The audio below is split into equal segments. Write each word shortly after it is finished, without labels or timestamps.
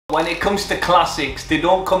When it comes to classics, they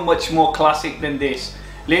don't come much more classic than this.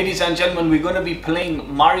 Ladies and gentlemen, we're going to be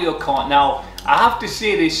playing Mario Kart. Now, I have to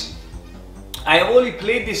say this, I have only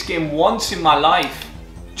played this game once in my life,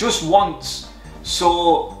 just once.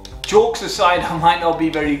 So, jokes aside, I might not be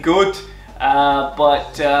very good,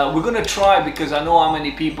 but we're going to try because I know how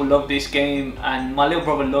many people love this game and my little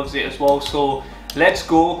brother loves it as well. So, let's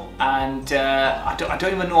go. And I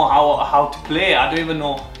don't even know how to play. I don't even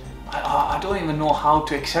know. I don't even know how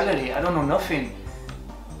to accelerate. I don't know nothing.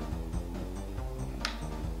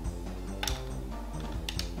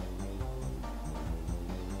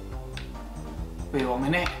 Wait 1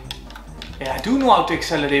 minute. Yeah, I do know how to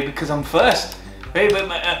accelerate because I'm first. Wait, but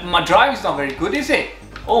my drive is not very good, is it?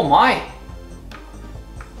 Oh my.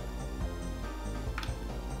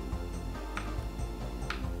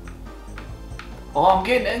 Oh, I'm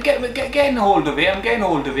getting hold of it. I'm getting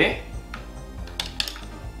hold of it.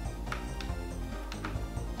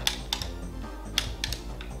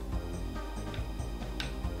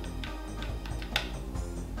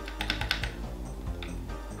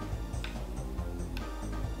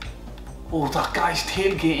 Oh, that guy's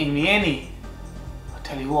tailgating me, ain't he? I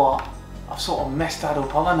tell you what, I've sort of messed that up,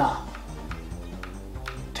 haven't I?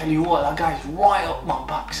 Tell you what, that guy's right up my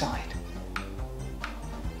backside.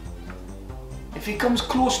 If he comes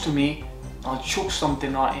close to me, I'll chuck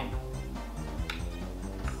something at him.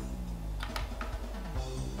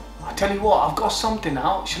 I tell you what, I've got something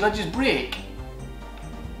out. Shall I just brake?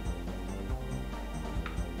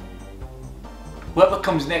 Whoever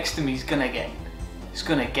comes next to me is gonna get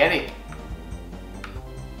it.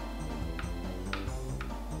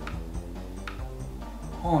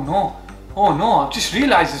 Oh no, oh no, I've just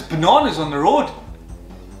realised there's bananas on the road.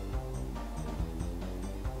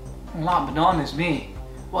 I don't like bananas, me.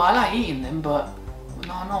 Well, I like eating them, but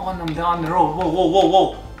no, I don't want them down the road. Whoa, whoa, whoa,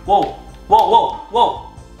 whoa, whoa, whoa, whoa, whoa.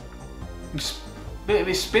 I'm bit of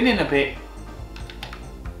it spinning a bit.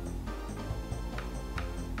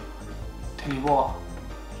 Tell you what,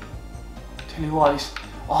 this,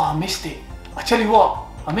 oh, I missed it. I tell you what,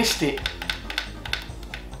 I missed it.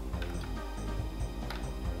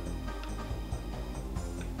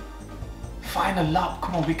 Final lap,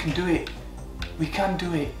 come on, we can do it. We can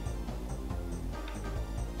do it.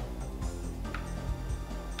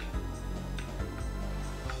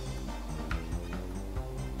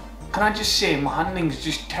 Can I just say, my handling's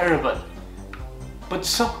just terrible.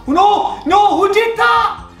 But no, who did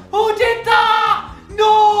that? Who did that?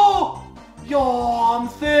 No! Yo, I'm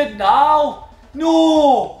third now.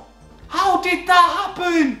 No! How did that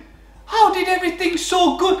happen? How did everything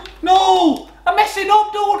so good? No! I'm messing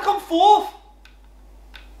up, no one come fourth.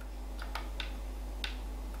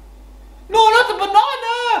 No, not the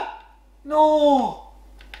banana! No!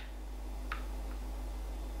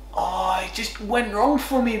 Oh, it just went wrong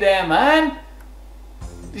for me there, man.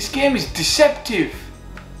 This game is deceptive.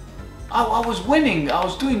 I was winning, I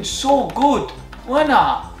was doing so good, wasn't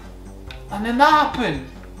I? And then that happened.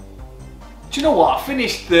 Do you know what? I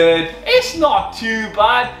finished third. It's not too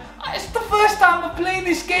bad. It's the first time I'm playing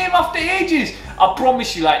this game after ages. I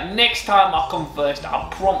promise you, like, next time I come first,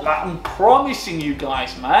 I'm promising you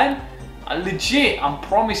guys, man. Legit, I'm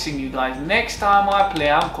promising you guys, next time I play,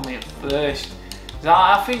 I'm coming first.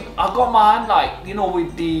 I think I got my hand, like, you know,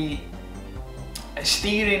 with the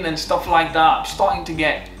steering and stuff like that, I'm starting to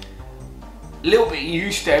get a little bit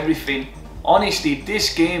used to everything. Honestly,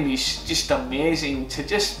 this game is just amazing. To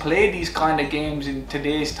just play these kind of games in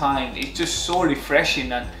today's time, it's just so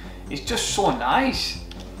refreshing and it's just so nice.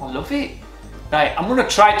 I love it. Right, I'm gonna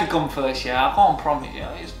try to come first, yeah, I can't promise you.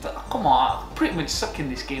 Come on, I pretty much suck in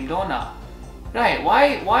this game, don't I? Right,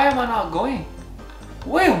 why am I not going?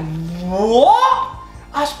 Wait, what?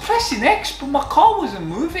 I was pressing X, but my car wasn't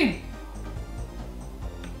moving.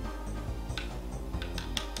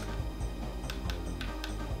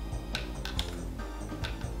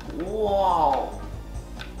 Wow.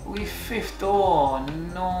 We fifth, oh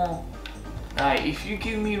no. Right, if you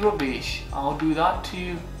give me rubbish, I'll do that to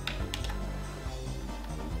you.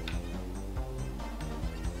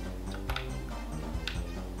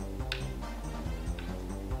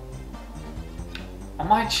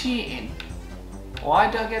 Am I cheating? Why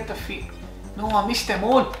did I get the feet? No, I missed them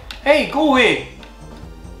all. Hey, go away.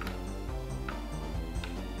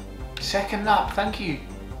 Second lap, thank you.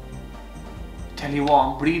 Tell you what,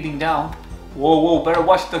 I'm breathing down. Whoa, better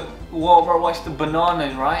watch the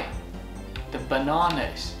bananas, right? The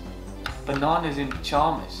bananas. Bananas in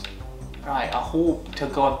pajamas. Right, I hope to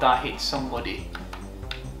God that hits somebody.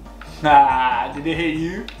 Nah, did it hit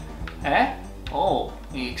you? Eh? Oh,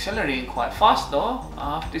 you're accelerating quite fast though,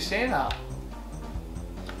 I have to say that.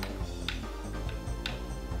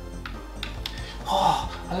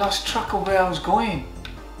 I lost track of where I was going.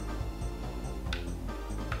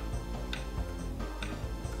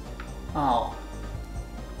 Oh.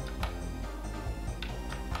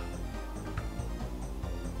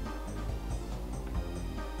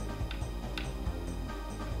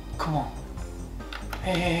 Come on.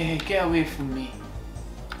 Hey, get away from me.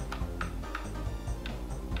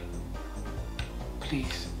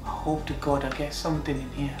 Please, I hope to God I get something in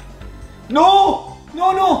here. No!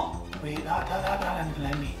 No, no! Wait, that didn't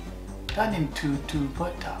let me. That didn't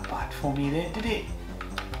put that bad for me there, did it?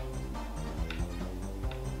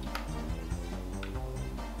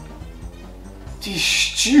 These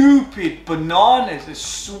stupid bananas, I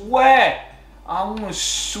swear. I'm gonna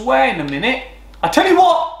swear in a minute. I tell you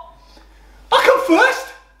what, I come first.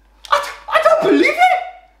 I don't believe it.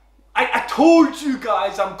 I told you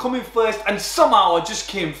guys I'm coming first, and somehow I just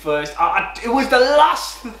came first. It was the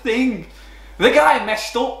last thing. The guy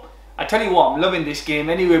messed up. I tell you what, I'm loving this game.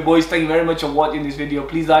 Anyway, boys, thank you very much for watching this video.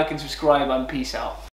 Please like and subscribe, and peace out.